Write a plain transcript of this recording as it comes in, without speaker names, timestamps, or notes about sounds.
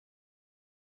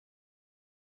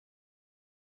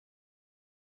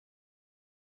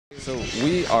So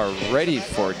we are ready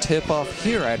for tip-off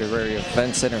here at Auraria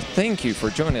Events Center. Thank you for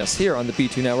joining us here on the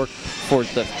B2 Network for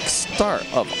the start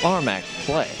of RMAC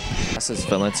play. As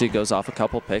Valencia goes off a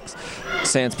couple picks,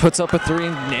 Sands puts up a three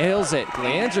and nails it.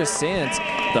 LeAndra Sands,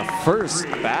 the first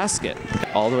basket,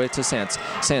 all the way to Sands.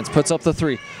 Sands puts up the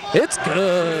three. It's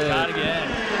good. Got it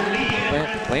again.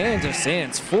 LeAndra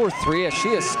Sands, 4-3 as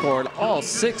she has scored all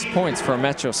 6 points for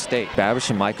Metro State. Babish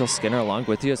and Michael Skinner along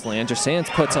with you as LeAndra Sands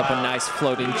puts up a nice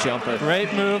floating jumper.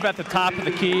 Great move at the top of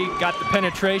the key, got the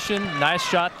penetration, nice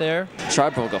shot there.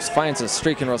 Tribogos finds a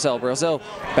streak in Roselle. Roselle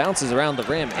bounces around the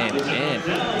rim and in.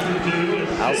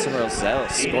 Allison Roselle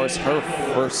scores her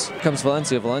first. Comes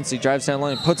Valencia. Valencia drives down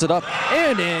line, puts it up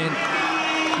and in.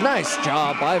 Nice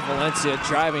job by Valencia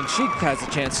driving. She has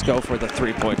a chance to go for the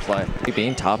three-point play.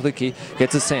 Being top of the key,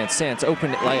 gets to Sands. Sands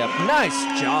open layup.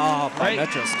 Nice job by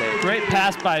Metro State. Great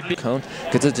pass by B. Cone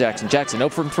gets to Jackson. Jackson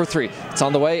open for three. It's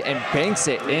on the way and banks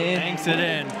it in. Banks it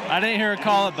in. I didn't hear her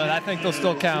call it, but I think they'll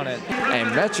still count it.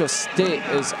 And Metro State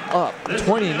is up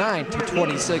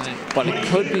 29-26, but it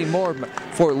could be more.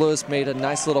 Fort Lewis made a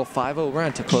nice little 5-0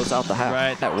 run to close out the half.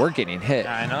 Right. That we're getting hit.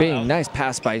 I know. Being nice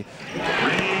pass by.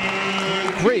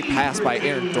 Great pass by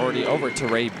Aaron Doherty over to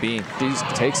Ray Bean. He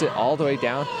takes it all the way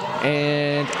down,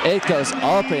 and it goes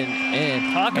up and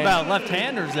in. Talk about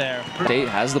left-handers there. State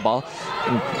has the ball,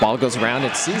 and ball goes around,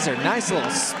 and Caesar, nice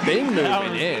little spin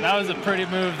move in. That was a pretty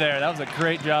move there. That was a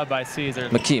great job by Caesar.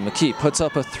 McKee puts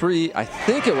up a three. I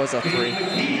think it was a three.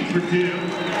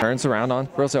 Turns around on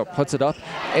Roselle, puts it up,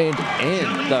 and in.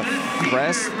 The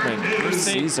freshman,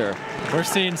 Caesar. We're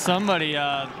seeing somebody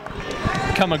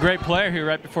become a great player here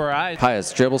right before our eyes.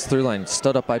 Pius dribbles through lane,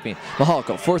 stood up by Bean.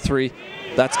 Mahalko, 4-3,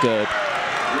 that's good.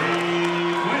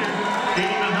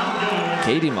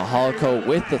 Katie Mahalko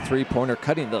with the three-pointer,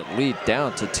 cutting the lead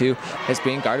down to 2. It's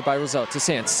being guarded by Roselle to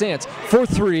Sands. Sands,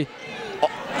 4-3,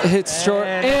 hits short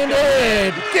and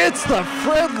in. Gets the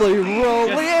friendly roll.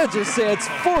 LeAndra Sands,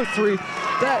 4-3.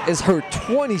 That is her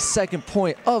 22nd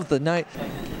point of the night.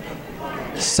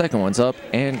 Second one's up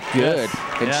and good.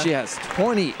 And she has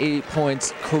 28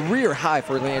 points, career high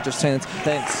for LeAndra Sands.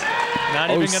 Thanks. Not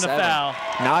even going to foul.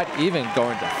 Not even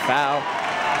going to foul.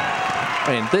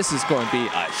 And this is going to be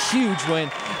a huge win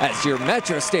as your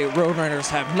Metro State Roadrunners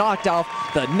have knocked off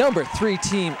the #3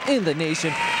 team in the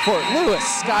nation, Fort Lewis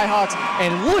Skyhawks.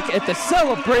 And look at the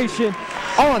celebration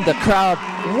on the crowd.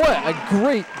 What a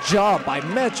great job by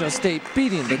Metro State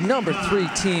beating the #3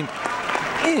 team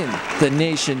in the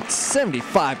nation,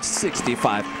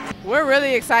 75-65. We're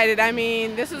really excited. I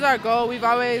mean, this is our goal. We've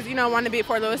always, wanted to beat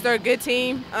Fort Lewis. They're a good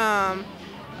team. Like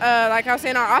I was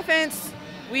saying, our offense,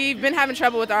 we've been having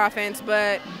trouble with our offense,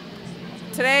 but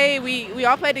today we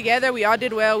all played together. We all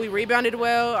did well. We rebounded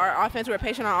well. Our offense, we were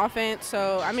patient on offense.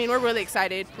 So, I mean, we're really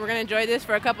excited. We're going to enjoy this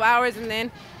for a couple hours and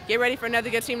then get ready for another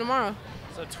good team tomorrow.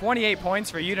 So 28 points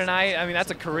for you tonight. I mean,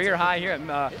 that's a career high here,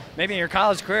 at, maybe in your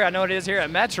college career. I know it is here at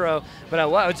Metro,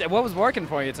 but what was working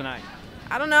for you tonight?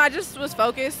 I don't know. I just was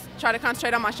focused, try to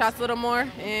concentrate on my shots a little more,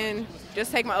 and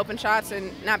just take my open shots and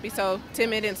not be so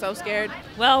timid and so scared.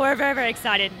 Well, we're very, very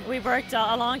excited. We've worked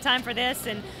a long time for this,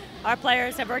 and our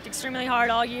players have worked extremely hard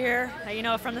all year,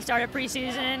 from the start of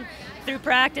preseason through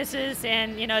practices,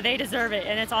 and they deserve it,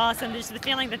 and it's awesome. Just the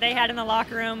feeling that they had in the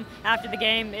locker room after the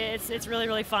game, it's really,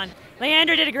 really fun.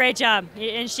 LeAndra did a great job,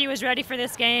 and she was ready for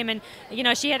this game, and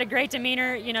she had a great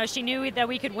demeanor. She knew that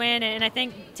we could win, and I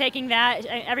think taking that,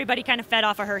 everybody kind of fed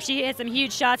off of her. She hit some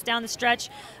huge shots down the stretch,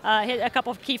 hit a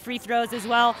couple of key free throws as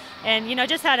well, and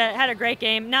just had a great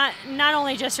game. Not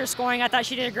only just her scoring, I thought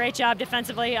she did a great job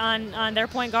defensively on their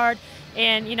point guard.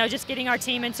 And just getting our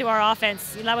team into our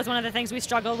offense. That was one of the things we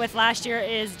struggled with last year,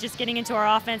 is just getting into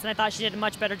our offense, and I thought she did a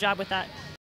much better job with that.